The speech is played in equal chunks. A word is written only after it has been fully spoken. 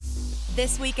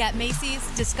This week at Macy's,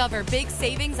 discover big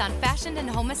savings on fashion and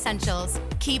home essentials.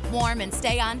 Keep warm and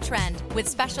stay on trend with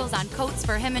specials on coats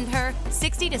for him and her,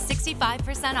 60 to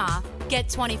 65% off. Get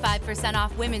 25%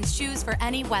 off women's shoes for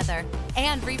any weather.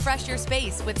 And refresh your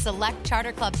space with select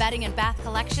Charter Club bedding and bath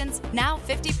collections, now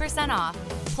 50% off.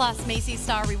 Plus, Macy's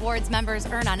Star Rewards members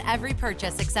earn on every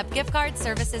purchase except gift cards,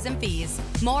 services, and fees.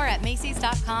 More at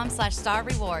Macys.com/Star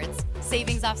Rewards.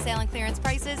 Savings off sale and clearance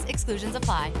prices, exclusions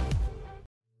apply.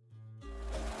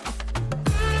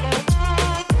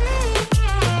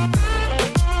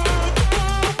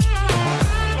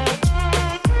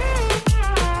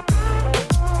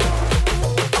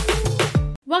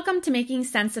 Welcome to Making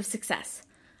Sense of Success,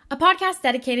 a podcast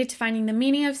dedicated to finding the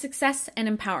meaning of success and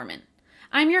empowerment.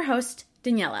 I'm your host,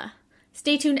 Daniela.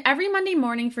 Stay tuned every Monday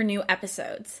morning for new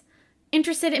episodes.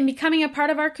 Interested in becoming a part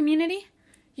of our community?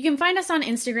 You can find us on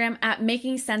Instagram at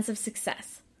Making Sense of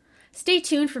Success. Stay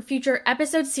tuned for future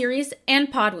episode series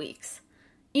and pod weeks.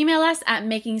 Email us at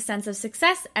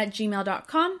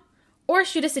makingsenseofsuccess@gmail.com or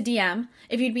shoot us a DM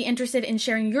if you'd be interested in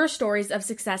sharing your stories of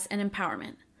success and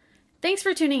empowerment. Thanks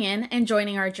for tuning in and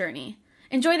joining our journey.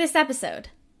 Enjoy this episode.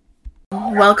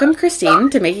 Welcome, Christine,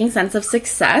 to Making Sense of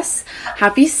Success.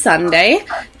 Happy Sunday.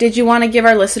 Did you want to give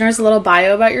our listeners a little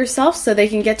bio about yourself so they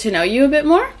can get to know you a bit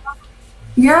more?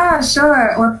 Yeah,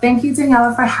 sure. Well, thank you,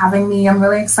 Daniela, for having me. I'm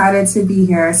really excited to be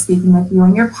here speaking with you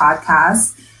on your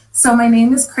podcast. So my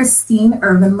name is Christine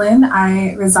Irvinlyn.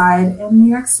 I reside in New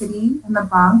York City, in the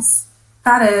Bronx.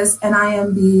 That is, and I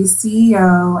am the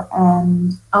CEO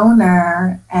and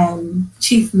owner and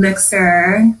chief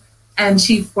mixer and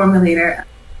chief formulator of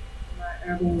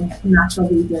Urban Natural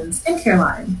Vegans in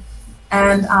Caroline.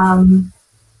 And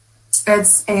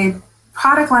it's a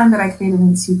product line that I created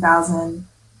in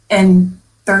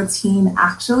 2013,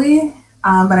 actually,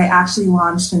 but I actually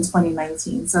launched in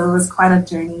 2019. So it was quite a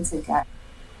journey to get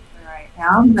where I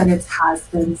am, but it has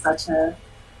been such a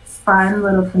fun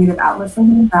little creative outlet for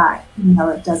me that,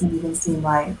 it doesn't even seem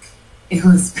like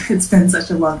it's been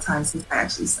such a long time since I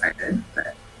actually started.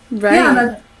 But right. Yeah,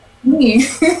 that's me.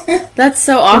 That's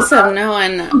so awesome. No,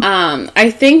 and I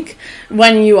think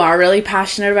when you are really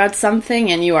passionate about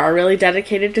something and you are really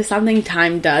dedicated to something,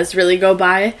 time does really go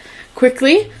by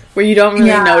quickly where you don't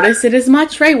really notice it as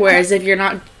much, right? Whereas if you're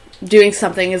not doing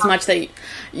something as much that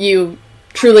you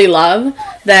truly love,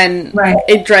 then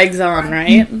it drags on,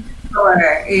 right?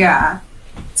 Sure, yeah,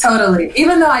 totally.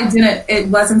 Even though it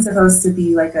wasn't supposed to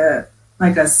be like a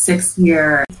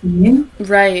 6-year thing.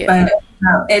 Right. But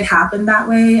it happened that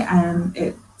way, and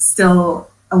it still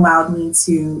allowed me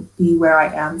to be where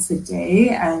I am today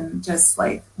and just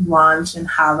like launch and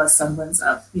have a semblance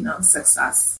of,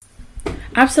 success.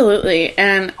 Absolutely.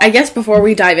 And I guess before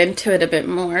we dive into it a bit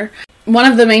more, one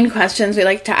of the main questions we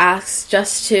like to ask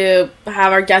just to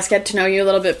have our guests get to know you a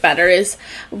little bit better is,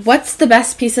 what's the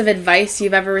best piece of advice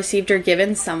you've ever received or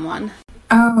given someone?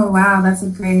 Oh, wow. That's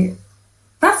a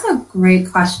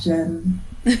great question.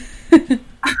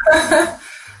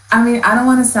 I mean, I don't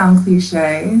want to sound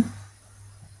cliche,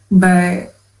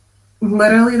 but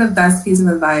literally the best piece of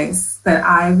advice that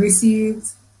I've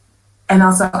received and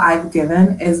also I've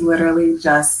given is literally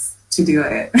just to do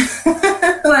it.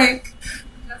 Like,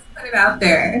 just put it out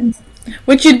there.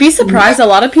 Which you'd be surprised, a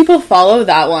lot of people follow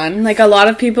that one. Like, a lot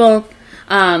of people,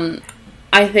 I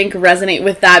think, resonate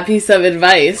with that piece of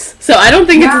advice. So I don't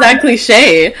think it's that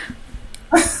cliche.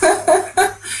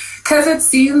 Because it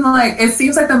seems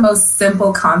like the most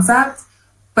simple concept,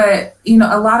 but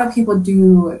a lot of people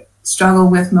do struggle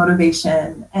with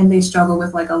motivation, and they struggle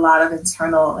with like a lot of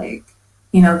internal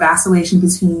vacillation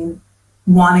between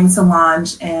wanting to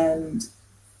launch and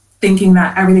thinking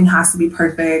that everything has to be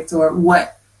perfect, or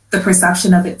what the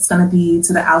perception of it's going to be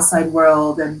to the outside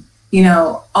world, and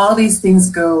all these things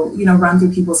go run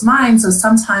through people's minds. So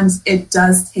sometimes it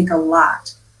does take a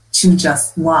lot to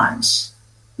just launch,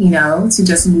 to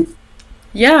just move.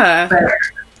 Yeah.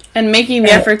 And making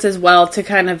the efforts as well to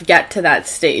kind of get to that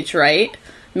stage, right?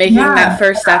 Making that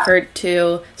first effort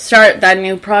to start that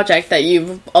new project that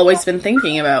you've always been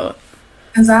thinking about.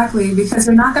 Exactly, because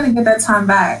you're not going to get that time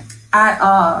back at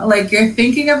all. Like, you're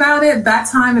thinking about it, that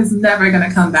time is never going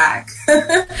to come back.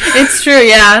 It's true,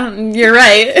 yeah. You're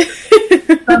right.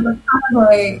 So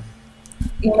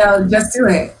it's just do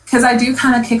it. Because I do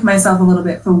kind of kick myself a little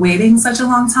bit for waiting such a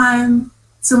long time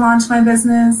to launch my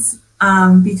business.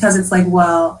 Because it's like,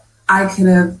 well, I could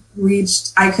have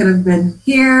been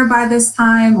here by this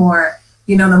time, or,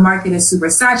 the market is super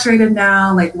saturated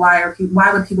now. Like, why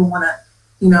would people want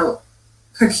to,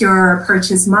 procure or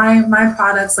purchase my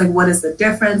products? Like, what is the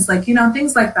difference? Like,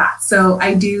 things like that. So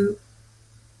I do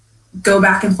go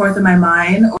back and forth in my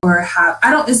mind or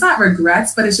it's not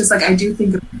regrets, but it's just like, I do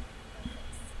think of,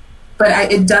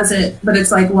 but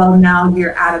it's like, well, now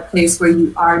you're at a place where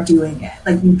you are doing it.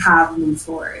 Like you have moved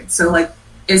forward. So like,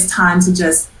 it's time to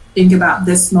just think about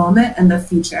this moment and the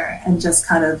future and just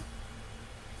kind of,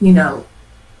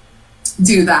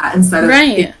 do that instead of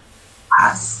right.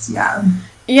 past. Yeah.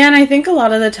 Yeah. And I think a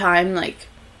lot of the time, like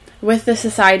with the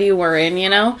society we're in,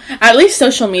 at least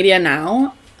social media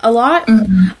now a lot,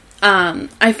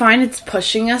 I find it's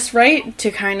pushing us, right,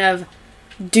 to kind of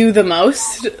do the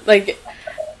most. Like,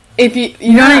 if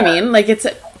you know what I mean? Like,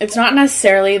 it's not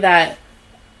necessarily that,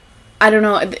 I don't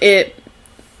know,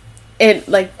 it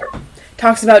like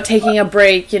talks about taking a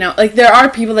break, like there are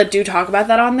people that do talk about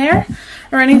that on there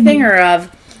or anything, or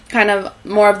of kind of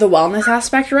more of the wellness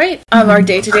aspect, right, of our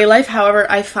day-to-day life. However,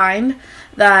 I find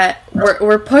that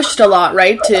we're pushed a lot,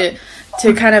 right, to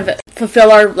kind of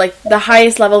fulfill our, like, the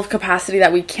highest level of capacity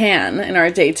that we can in our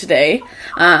day-to-day,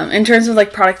 in terms of,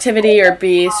 like, productivity or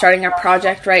starting a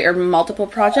project, right, or multiple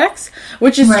projects,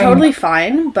 which is totally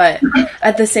fine, but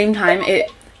at the same time,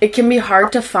 it can be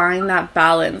hard to find that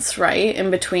balance, right, in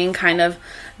between kind of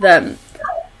the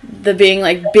being,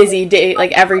 like, busy day,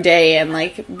 like, every day, and,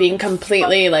 like, being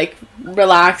completely, like,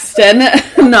 relaxed and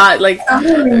not, like,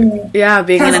 being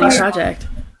in any project.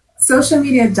 Social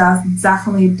media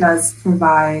definitely does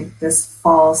provide this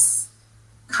false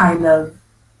kind of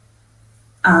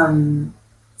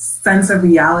sense of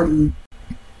reality.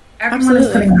 Everyone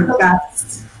is putting their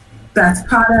best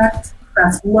product,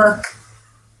 best look,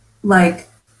 like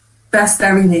best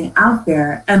everything out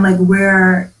there. And like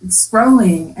we're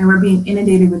scrolling and we're being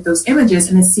inundated with those images.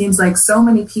 And it seems like so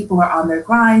many people are on their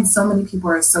grind. So many people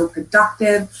are so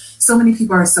productive. So many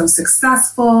people are so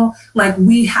successful. Like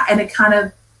and it kind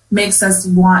of makes us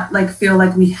feel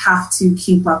like we have to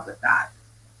keep up with that.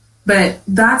 But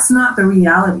that's not the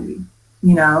reality,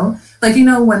 Like,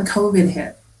 when COVID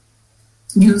hit,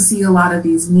 you see a lot of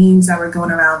these memes that were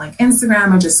going around like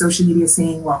Instagram or just social media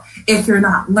saying, well, if you're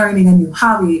not learning a new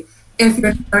hobby, if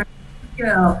you're not learning a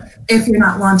skill, if you're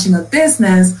not launching a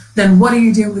business, then what are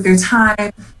you doing with your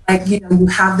time? Like, you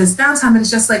have this downtime. And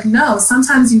it's just like, no,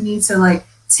 sometimes you need to like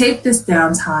take this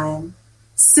downtime,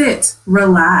 sit,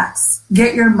 relax,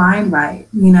 get your mind right,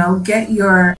 get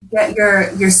your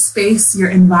space, your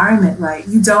environment right.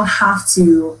 You don't have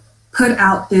to put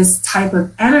out this type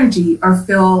of energy or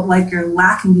feel like you're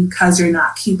lacking because you're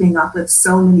not keeping up with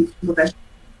so many people that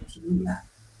on social media.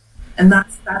 And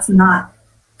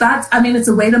it's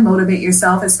a way to motivate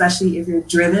yourself, especially if you're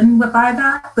driven by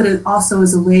that, but it also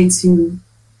is a way to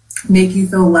make you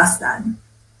feel less than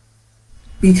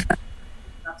because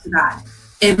up to that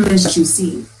image that you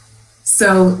see.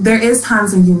 So there is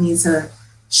times when you need to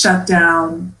shut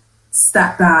down,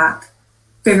 step back,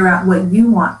 figure out what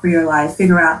you want for your life,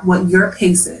 figure out what your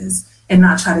pace is, and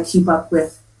not try to keep up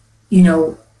with,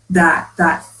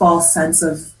 that false sense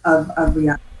of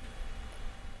reality.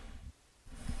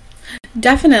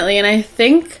 Definitely. And I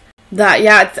think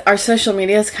that, our social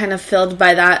media is kind of filled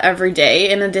by that every day.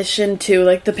 In addition to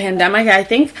like the pandemic, I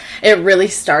think it really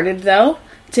started though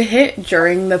to hit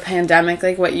during the pandemic,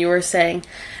 like what you were saying.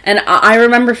 And I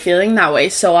remember feeling that way.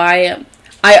 So I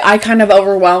kind of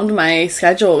overwhelmed my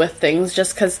schedule with things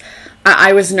just because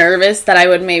I was nervous that I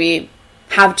would maybe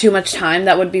have too much time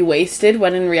that would be wasted,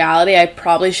 when in reality I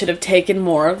probably should have taken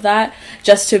more of that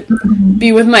just to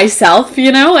be with myself,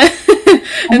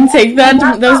 and take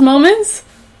those moments.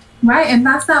 Right, and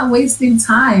that's not wasting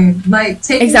time. Like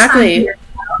taking time for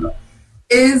yourself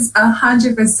is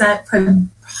 100%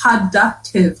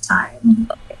 productive time.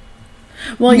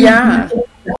 Well, yeah.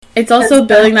 It's also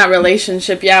building that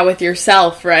relationship, with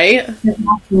yourself, right?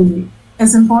 Exactly.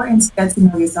 It's important to get to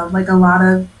know yourself. Like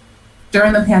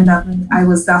during the pandemic, I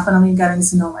was definitely getting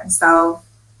to know myself,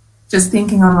 just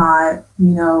thinking a lot,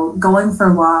 going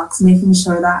for walks, making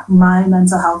sure that my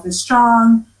mental health is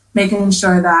strong, making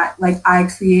sure that like I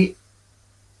create,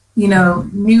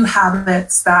 new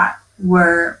habits that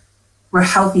were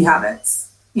healthy habits.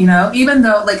 Even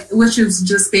though which is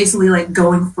just basically like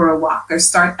going for a walk or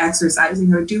start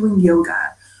exercising or doing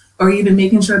yoga, or even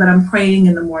making sure that I'm praying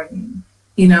in the morning,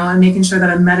 and making sure that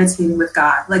I'm meditating with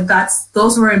God. Like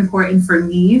those were important for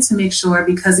me to make sure,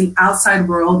 because the outside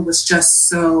world was just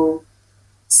so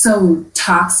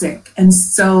toxic and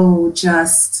so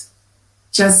just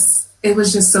it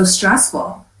was just so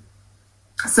stressful.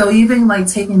 So even like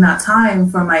taking that time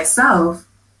for myself,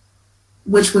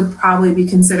 which would probably be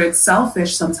considered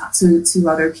selfish sometimes to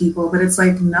other people. But it's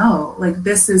like, no, like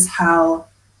this is how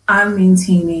I'm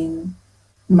maintaining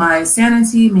my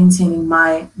sanity, maintaining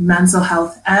my mental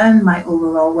health and my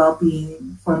overall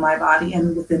well-being for my body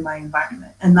and within my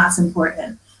environment. And that's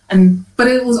important. But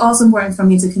it was also important for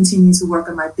me to continue to work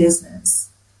on my business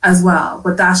as well.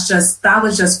 But that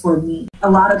was just for me. A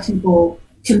lot of people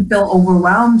can feel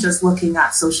overwhelmed just looking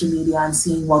at social media and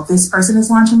seeing, well, this person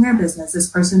is launching their business. This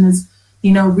person is,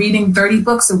 reading 30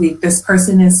 books a week. This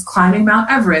person is climbing Mount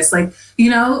Everest. Like,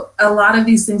 a lot of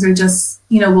these things are just,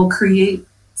 will create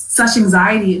such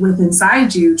anxiety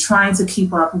inside you trying to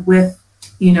keep up with,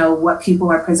 what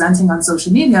people are presenting on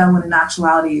social media, when in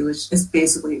actuality, it's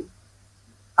basically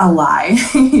a lie.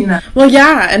 Well,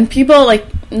 yeah, and people, like,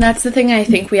 that's the thing I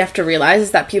think we have to realize,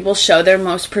 is that people show their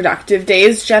most productive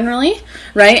days generally,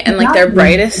 right? And like their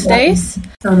brightest days.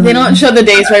 Totally. They don't show the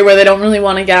days, right, where they don't really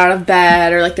want to get out of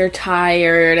bed, or like they're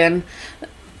tired and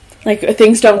like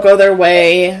things don't go their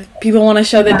way. People want to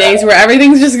show the days where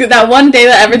everything's just that one day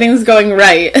that everything's going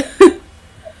right.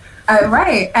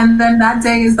 Right. And then that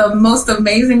day is the most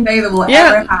amazing day that we'll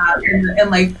ever have in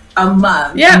like a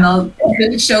month. Yeah. And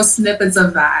they'll show snippets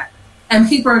of that. And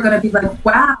people are going to be like,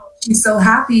 wow, she's so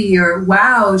happy, or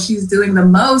wow, she's doing the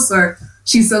most, or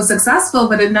she's so successful.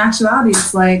 But in actuality,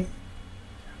 it's like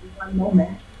one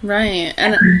moment. Right.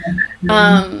 And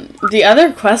the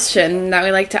other question that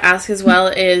we like to ask as well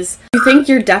is, do you think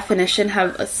your definition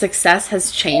of success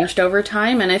has changed over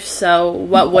time? And if so,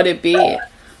 what would it be?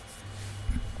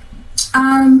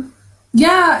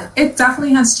 Yeah, it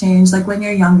definitely has changed. Like when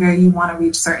you're younger, you want to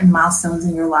reach certain milestones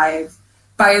in your life.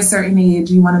 By a certain age,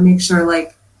 you want to make sure,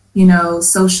 like,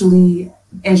 socially,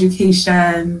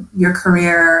 education, your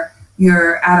career,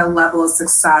 you're at a level of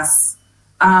success.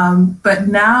 But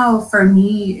now for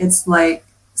me, it's like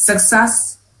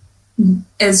success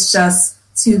is just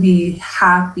to be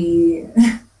happy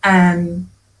and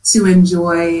to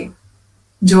enjoy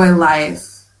life,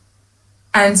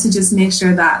 and to just make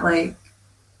sure that, like,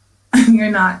 you're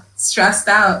not stressed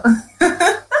out.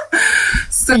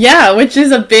 So, yeah, which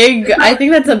is a big, I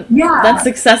think that's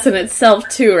success in itself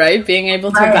too, right? Being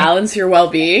able to balance your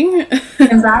well-being.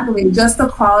 Exactly. Just the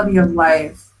quality of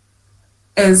life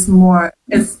is more,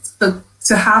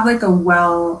 to have like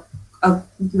the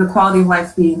quality of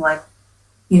life being like,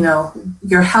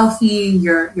 you're healthy,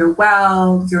 you're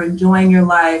well, you're enjoying your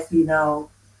life,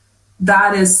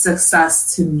 that is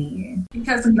success to me.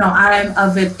 Because, I'm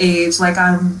of an age, like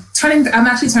I'm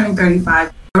actually turning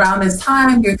 35. Around this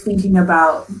time, you're thinking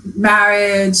about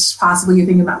marriage, possibly you're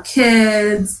thinking about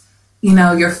kids,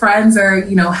 your friends are,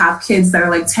 have kids that are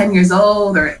like 10 years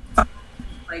old, or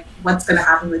like, what's going to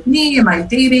happen with me? Am I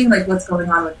dating? Like, what's going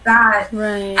on with that?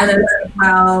 Right. And then,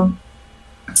 well,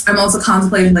 I'm also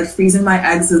contemplating like freezing my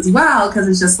eggs as well, because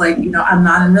it's just like, I'm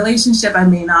not in a relationship. I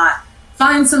may not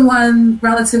find someone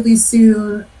relatively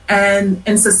soon. And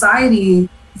in society,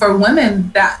 for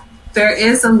women, that there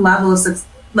is a level of success.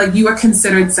 Like, you are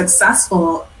considered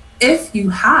successful if you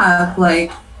have,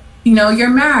 like, you're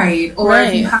married, or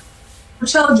if you have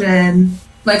children,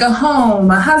 like a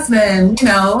home, a husband,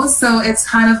 So it's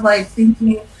kind of like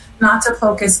thinking not to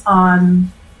focus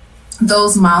on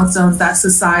those milestones that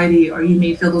society, or you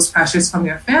may feel those pressures from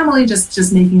your family,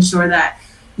 just making sure that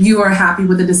you are happy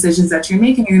with the decisions that you're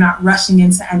making. You're not rushing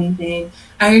into anything,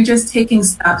 and you're just taking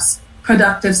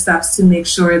productive steps to make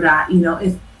sure that,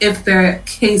 if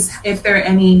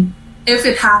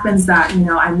it happens that,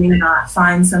 I may not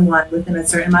find someone within a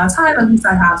certain amount of time, at least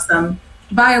I have some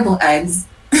viable eggs.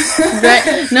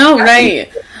 Right. No, right.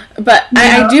 But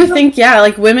I do think,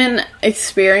 like, women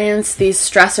experience these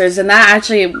stressors, and that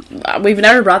actually, we've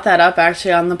never brought that up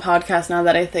actually on the podcast now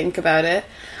that I think about it.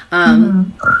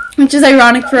 Which is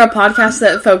ironic for a podcast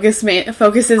that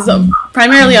focuses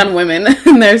primarily on women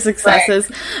and their successes.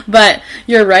 Right. But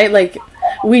you're right, like,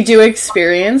 we do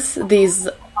experience these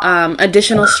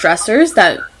additional stressors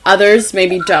that others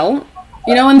maybe don't,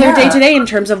 in their day-to-day, in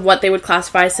terms of what they would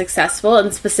classify as successful,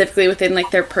 and specifically within, like,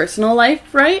 their personal life,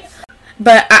 right?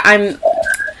 But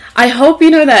I hope,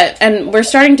 that, and we're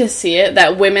starting to see it,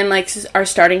 that women, like, are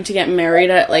starting to get married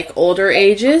at, like, older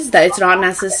ages, that it's not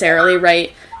necessarily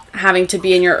right having to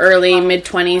be in your early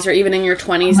mid-20s or even in your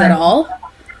 20s at all.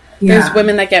 Yeah. There's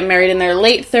women that get married in their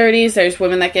late 30s. There's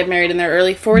women that get married in their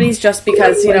early 40s, just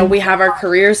because, we have our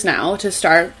careers now to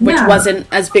start, which wasn't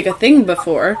as big a thing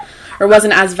before, or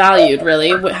wasn't as valued,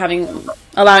 really,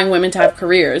 allowing women to have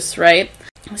careers, right?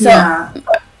 So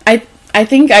I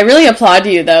think I really applaud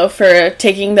you, though, for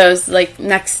taking those, like,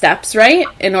 next steps, right?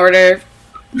 In order,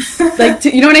 like,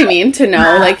 you know what I mean? To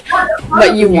know, like,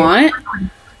 what you want.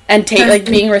 And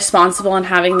being responsible and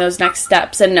having those next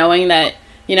steps, and knowing that,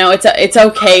 it's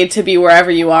okay to be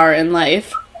wherever you are in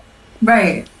life.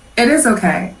 Right. It is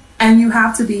okay. And you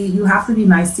have to be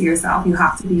nice to yourself. You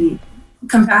have to be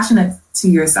compassionate to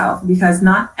yourself, because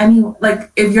not any,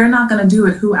 like, if you're not going to do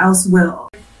it, who else will?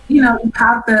 You know, you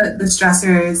have the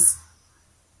stressors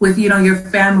with, you know, your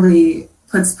family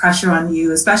puts pressure on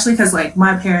you, especially because, like,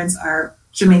 my parents are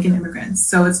Jamaican immigrants.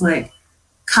 So it's like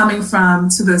coming from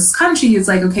to this country, it's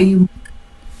like, okay, you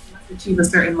must achieve a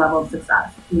certain level of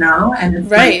success, you know? And it's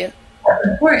right. Like,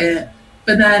 important.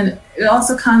 But then it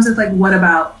also comes with, like, what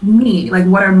about me? Like,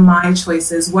 what are my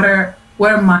choices? What are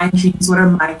my dreams? What are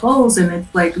my goals? And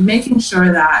it's like making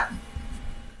sure that,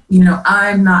 you know,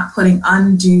 I'm not putting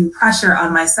undue pressure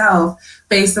on myself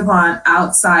based upon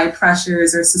outside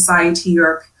pressures or society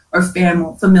or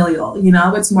familial, you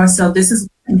know. It's more so, this is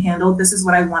what I can handle, this is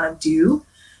what I want to do,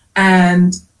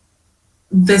 and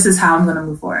this is how I'm going to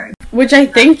move forward. Which I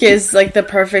think is, like, the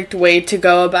perfect way to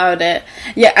go about it.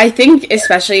 Yeah, I think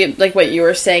especially, like, what you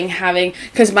were saying, having,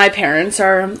 because my parents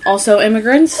are also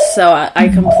immigrants, so I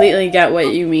completely get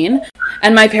what you mean.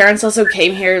 And my parents also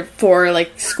came here for,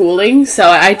 like, schooling,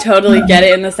 so I totally get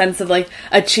it in the sense of, like,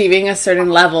 achieving a certain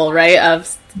level, right,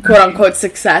 of quote-unquote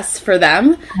success for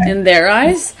them in their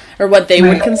eyes, or what they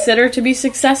would consider to be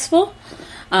successful.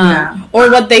 Or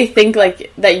what they think,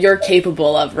 like, that you're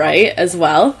capable of, right, as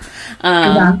well.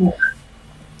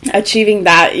 Achieving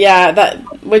that,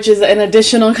 that, which is an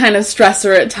additional kind of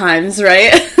stressor at times,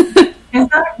 right?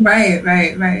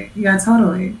 Right. Yeah,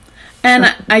 totally.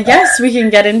 And I guess we can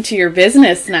get into your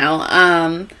business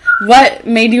now. What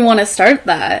made you want to start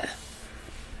that?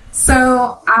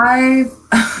 So I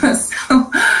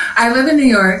live in New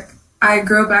York. I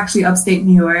grew up actually upstate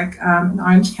New York, in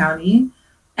Orange County.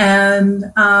 And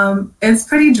it's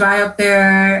pretty dry up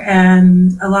there,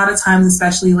 and a lot of times,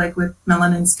 especially like with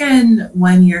melanin skin,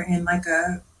 when you're in like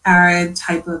a arid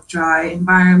type of dry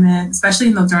environment,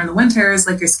 especially during the winters,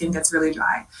 like your skin gets really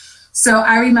dry. So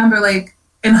I remember, like,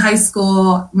 in high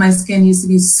school, my skin used to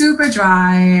be super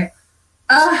dry.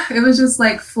 It was just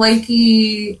like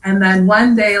flaky. And then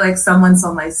one day, like, someone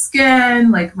saw my skin,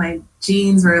 like my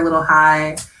jeans were a little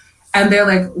high. And they're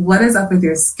like, what is up with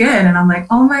your skin? And I'm like,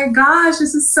 oh my gosh,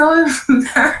 this is so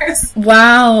embarrassing.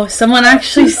 Wow, someone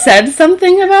actually said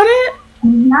something about it?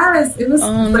 Yes, it was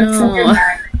no.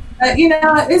 But, you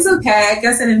know, it's okay. I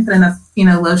guess I didn't put enough, you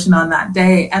know, lotion on that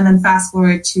day. And then fast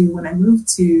forward to when I moved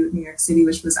to New York City,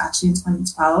 which was actually in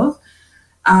 2012.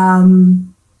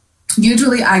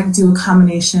 Usually I do a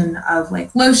combination of,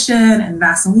 like, lotion and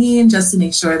Vaseline just to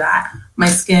make sure that my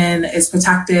skin is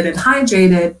protected and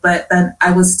hydrated, but then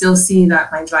I would still see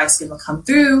that my dry skin will come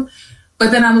through.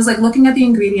 But then I was, like, looking at the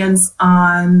ingredients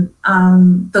on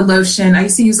the lotion. I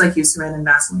used to use, like, Eucerin and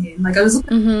Vaseline. Like, I was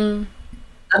looking to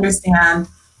understand,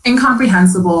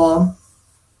 incomprehensible.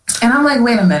 And I'm like,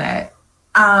 wait a minute.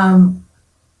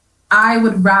 I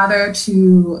would rather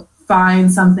to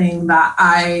find something that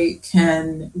I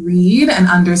can read and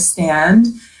understand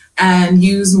and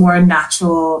use more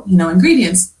natural, you know,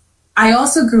 ingredients. I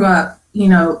also grew up, you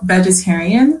know,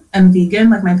 vegetarian and vegan.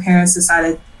 Like, my parents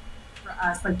decided for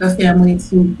us, like, the family,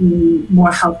 to be more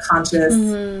health conscious.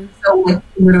 So, like,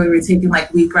 literally we're taking, like,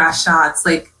 wheatgrass shots,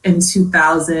 like, in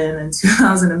 2000 and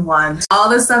 2001. All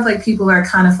this stuff, like, people are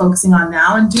kind of focusing on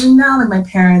now and doing now. Like, my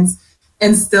parents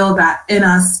instilled that in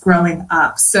us growing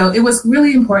up. So it was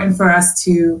really important for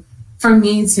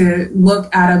me to look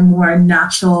at a more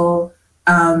natural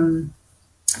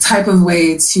type of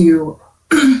way to,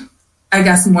 I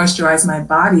guess, moisturize my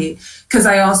body. Because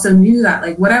I also knew that,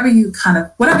 like, whatever you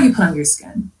put on your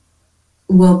skin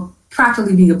will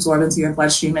practically be absorbed into your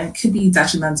bloodstream, and it could be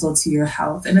detrimental to your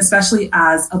health. And especially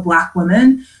as a Black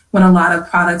woman, when a lot of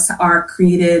products are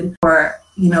created for,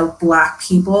 you know, Black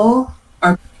people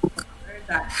or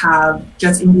that have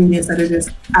just ingredients that are just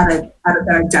that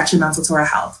are detrimental to our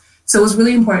health. So it was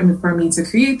really important for me to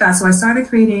create that. So I started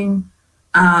creating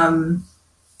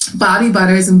body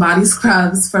butters and body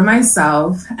scrubs for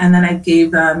myself. And then I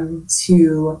gave them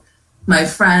to my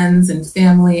friends and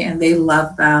family, and they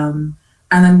loved them.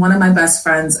 And then one of my best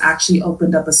friends actually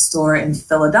opened up a store in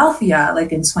Philadelphia,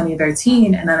 like, in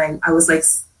 2013. And then I was, like,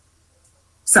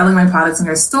 selling my products in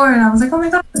her store, and I was like, oh my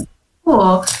God, that's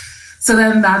cool. So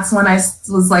then that's when I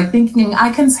was, like, thinking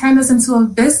I can turn this into a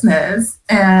business.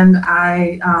 And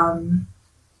I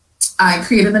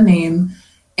created the name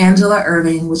Angela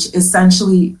Irving, which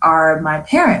essentially are my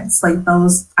parents. Like,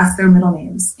 that's their middle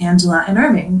names, Angela and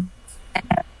Irving.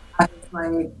 And I was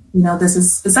like, you know, this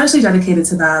is essentially dedicated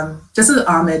to them, just as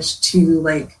homage to,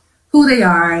 like, who they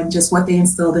are and just what they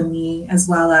instilled in me, as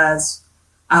well as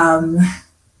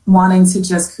wanting to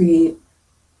just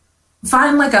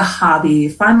find like a hobby,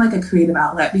 find like a creative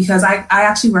outlet, because I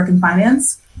actually work in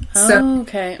finance. So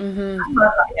okay. I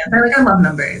love finance. I love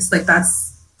numbers. Like,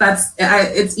 that's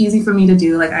it's easy for me to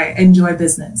do. Like, I enjoy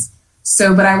business.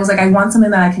 So, but I was like, I want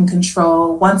something that I can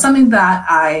control, want something that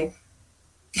I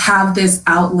have this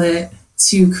outlet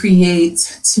to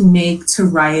create, to make, to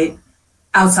write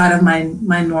outside of my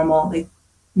normal, like,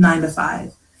 9 to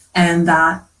 5. And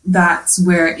that's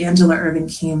where Angela Irvin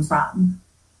came from.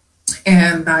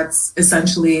 And that's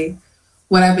essentially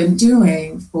what I've been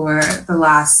doing for the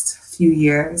last few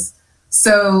years.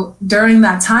 So during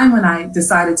that time when I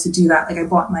decided to do that, like, I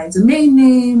bought my domain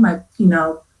name, I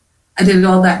did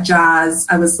all that jazz.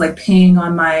 I was like paying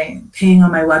on my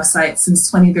website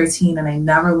since 2013, and I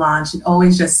never launched. It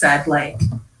always just said like,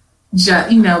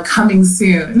 coming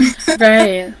soon.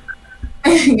 Right.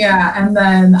 Yeah. And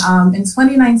then in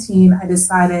 2019, I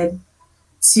decided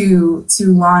to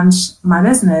launch my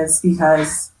business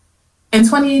because in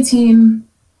 2018,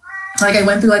 like, I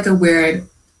went through like a weird,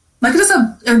 like, just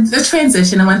a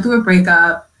transition. I went through a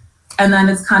breakup, and then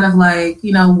it's kind of like,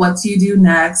 what do you do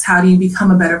next? How do you become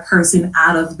a better person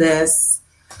out of this?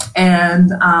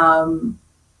 And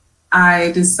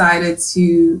I decided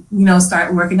to,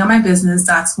 start working on my business.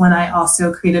 That's when I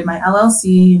also created my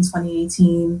LLC in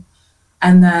 2018.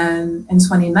 And then in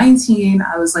 2019,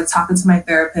 I was like talking to my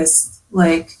therapist,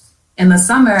 like, in the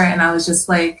summer, and I was just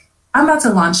like, I'm about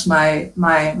to launch my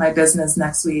business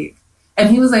next week. And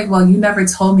he was like, well, you never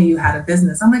told me you had a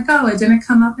business. I'm like, oh, it didn't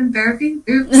come up in therapy?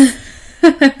 Oops.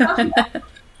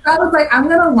 I was like, I'm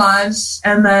going to launch.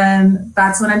 And then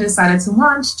that's when I decided to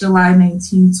launch, July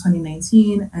 19th,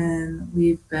 2019. And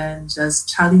we've been just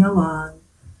chugging along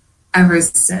ever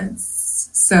since.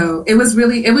 So it was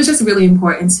just really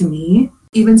important to me,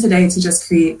 even today, to just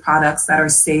create products that are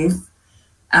safe,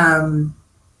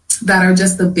 that are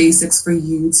just the basics for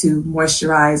you to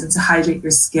moisturize and to hydrate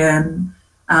your skin,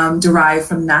 derived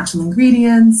from natural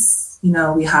ingredients.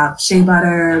 We have shea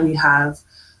butter, we have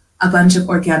a bunch of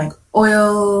organic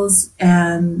oils,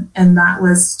 and that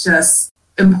was just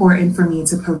important for me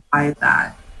to provide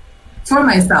that for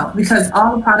myself, because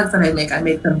all the products that I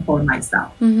make them for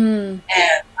myself. Mm-hmm.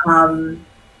 And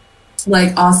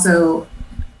like, also,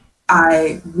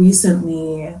 I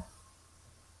recently,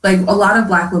 like, a lot of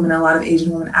Black women, a lot of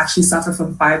Asian women actually suffer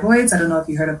from fibroids. I don't know if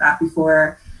you heard of that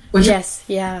before. Which yes,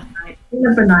 yeah.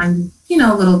 Are benign,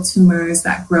 little tumors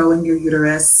that grow in your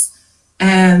uterus.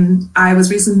 And I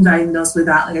was recently diagnosed with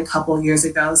that like a couple of years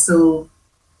ago. So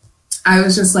I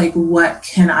was just like, what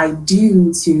can I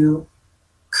do to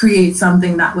create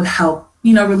something that would help,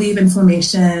 relieve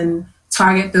inflammation,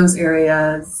 target those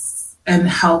areas, and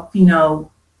help,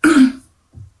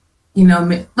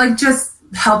 like, just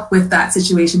help with that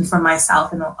situation for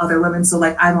myself and other women. So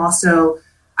like,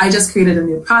 I just created a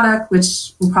new product,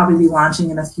 which will probably be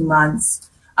launching in a few months,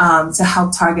 to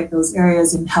help target those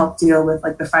areas and help deal with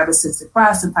like the fibrocystic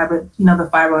breast and the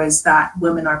fibroids that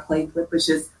women are plagued with, which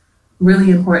is really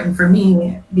important for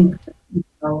me because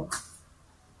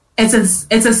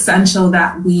it's essential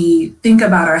that we think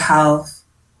about our health.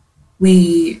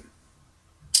 We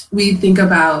think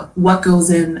about what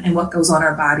goes in and what goes on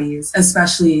our bodies,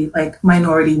 especially like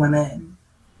minority women,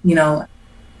 Like,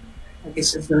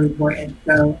 it's just really important.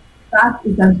 So that's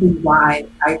essentially why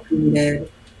I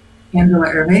created Angela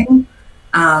Irvin,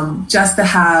 just to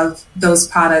have those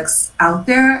products out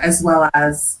there, as well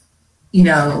as,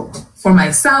 for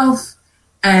myself,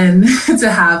 and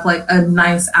to have like a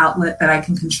nice outlet that I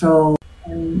can control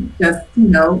and just,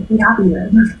 be happy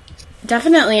with.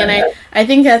 Definitely. And I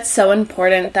think that's so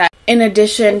important that in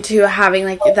addition to having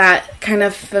like that kind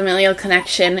of familial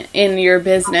connection in your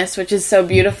business, which is so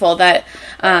beautiful that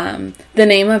the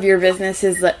name of your business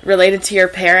is related to your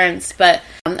parents, but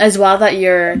as well that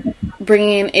you're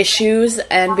bringing in issues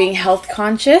and being health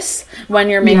conscious when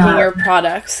you're making your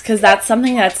products, because that's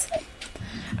something that's,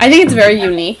 I think it's very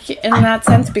unique in that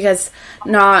sense, because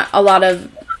not a lot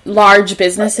of large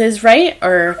businesses, right,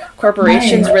 or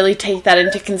corporations really take that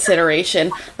into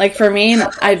consideration. Like for me,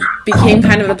 I became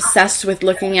kind of obsessed with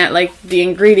looking at like the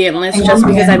ingredient list just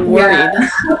because I'm worried.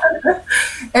 Yeah.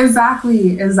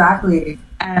 Exactly.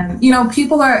 And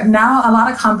people are now, a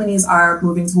lot of companies are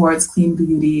moving towards clean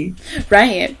beauty,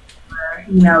 right?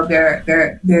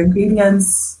 Their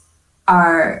ingredients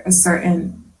are a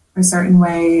certain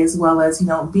way, as well as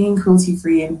being cruelty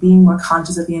free and being more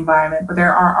conscious of the environment. But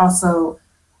there are also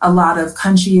a lot of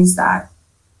countries that,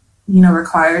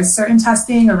 require certain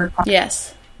testing or require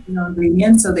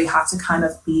ingredients. So they have to kind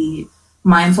of be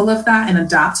mindful of that and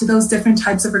adapt to those different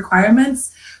types of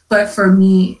requirements. But for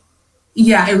me,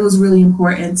 it was really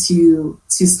important to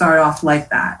start off like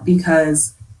that,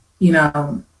 because, at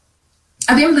the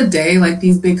end of the day, like,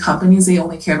 these big companies, they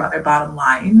only care about their bottom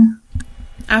line.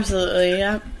 Absolutely.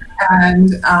 Yeah.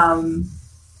 And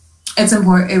it's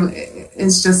important.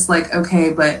 It's just like,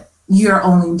 okay, but you're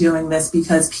only doing this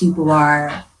because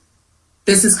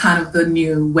this is kind of the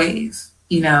new wave.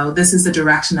 This is the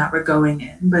direction that we're going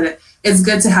in. But it's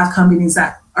good to have companies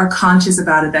that are conscious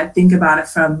about it, that think about it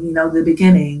from, the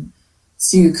beginning,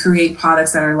 to create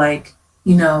products that are like,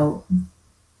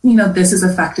 this is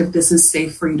effective, this is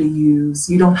safe for you to use.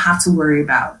 You don't have to worry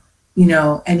about,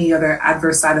 any other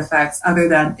adverse side effects other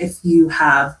than if you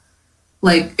have,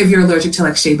 like, if you're allergic to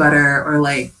like shea butter or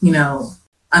like,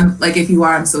 if you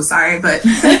are, I'm so sorry. But,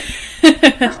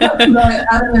 but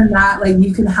other than that, like,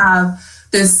 you can have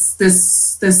this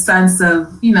sense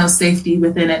of, safety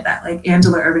within it, that like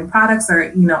Angela Irving products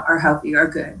are healthy, are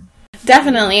good.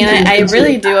 Definitely, and I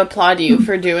really do applaud you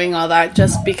for doing all that,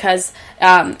 just because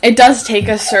it does take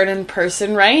a certain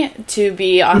person, right, to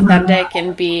be authentic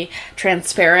and be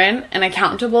transparent and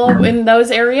accountable in those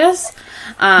areas.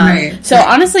 So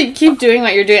honestly, keep doing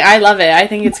what you're doing. I love it. I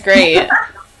think it's great.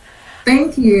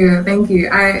 Thank you.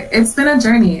 It's been a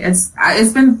journey. It's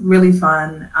been really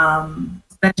fun.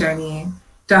 It's been a journey.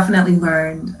 Definitely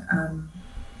learned.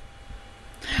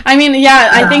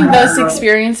 I think those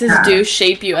experiences do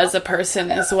shape you as a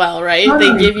person as well, right?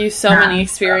 They give you so many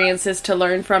experiences to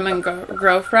learn from and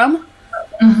grow from.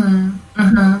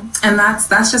 And that's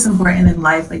just important in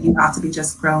life. Like, you have to be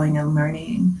just growing and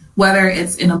learning, whether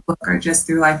it's in a book or just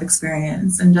through life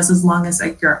experience. And just as long as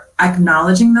like you're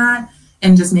acknowledging that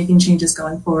and just making changes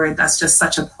going forward, that's just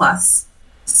such a plus.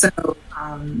 So,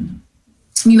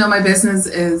 my business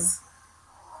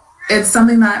it's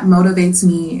something that motivates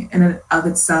me in and of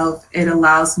itself. It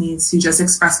allows me to just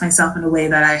express myself in a way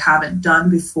that I haven't done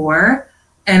before,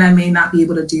 and I may not be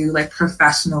able to do like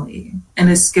professionally. And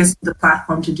this gives me the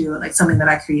platform to do it, like something that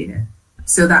I created.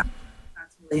 So that's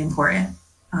really important.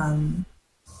 And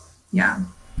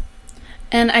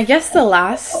I guess the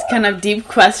last kind of deep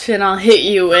question I'll hit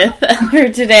you with for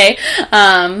today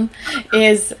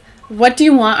is, what do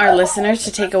you want our listeners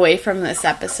to take away from this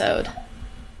episode?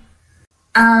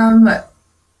 I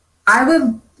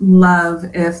would love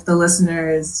if the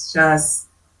listeners just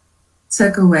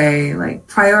took away, like,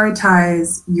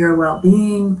 prioritize your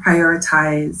well-being,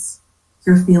 prioritize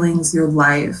your feelings, your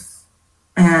life,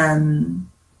 and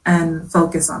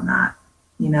focus on that,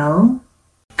 and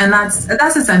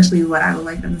that's essentially what I would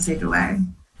like them to take away.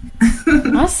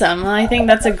 Awesome. Well, I think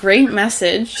that's a great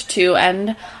message to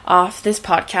end off this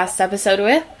podcast episode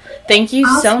with. Thank you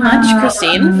so much,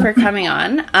 Christine, for coming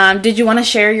on. Did you want to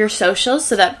share your socials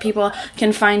so that people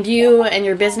can find you and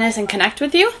your business and connect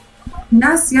with you?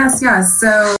 Yes.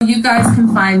 So you guys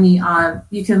can find me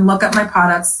you can look up my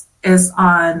products is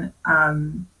on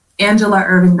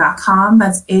angelairving.com.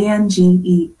 That's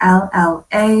ANGELLA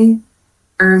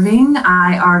Irving,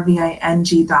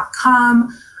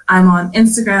 IRVING.com. I'm on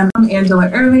Instagram, I'm Angela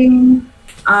Irving.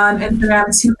 On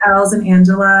Instagram, 2 L's in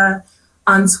Angela.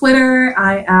 On Twitter,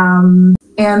 I am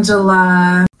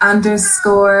Angela_Irving.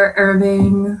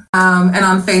 And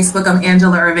on Facebook, I'm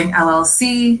Angela Irving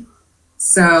LLC.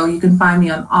 So you can find me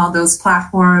on all those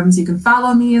platforms. You can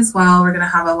follow me as well. We're going to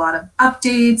have a lot of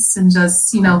updates and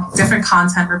just, different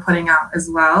content we're putting out as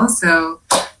well. So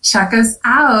check us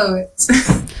out.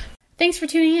 Thanks for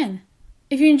tuning in.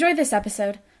 If you enjoyed this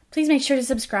episode, please make sure to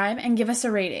subscribe and give us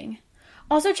a rating.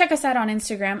 Also, check us out on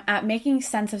Instagram at Making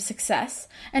Sense of Success,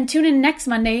 and tune in next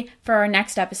Monday for our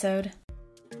next episode.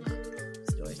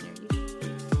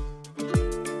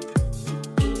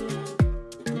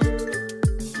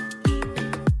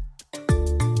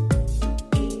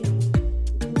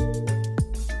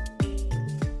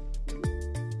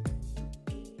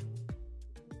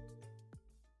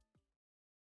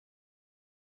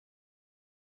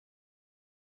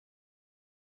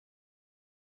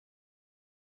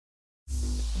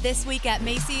 This week at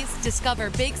Macy's, discover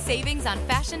big savings on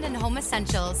fashion and home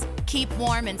essentials. Keep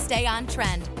warm and stay on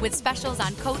trend with specials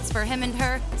on coats for him and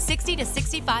her, 60 to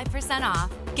 65%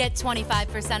 off. Get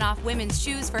 25% off women's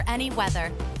shoes for any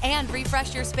weather. And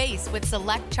refresh your space with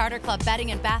select Charter Club bedding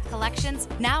and bath collections,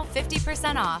 now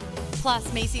 50% off.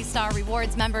 Plus, Macy's Star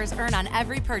Rewards members earn on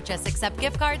every purchase except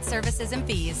gift cards, services, and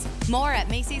fees. More at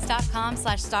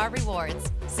macys.com/starrewards.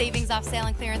 Savings off sale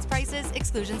and clearance prices.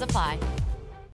 Exclusions apply.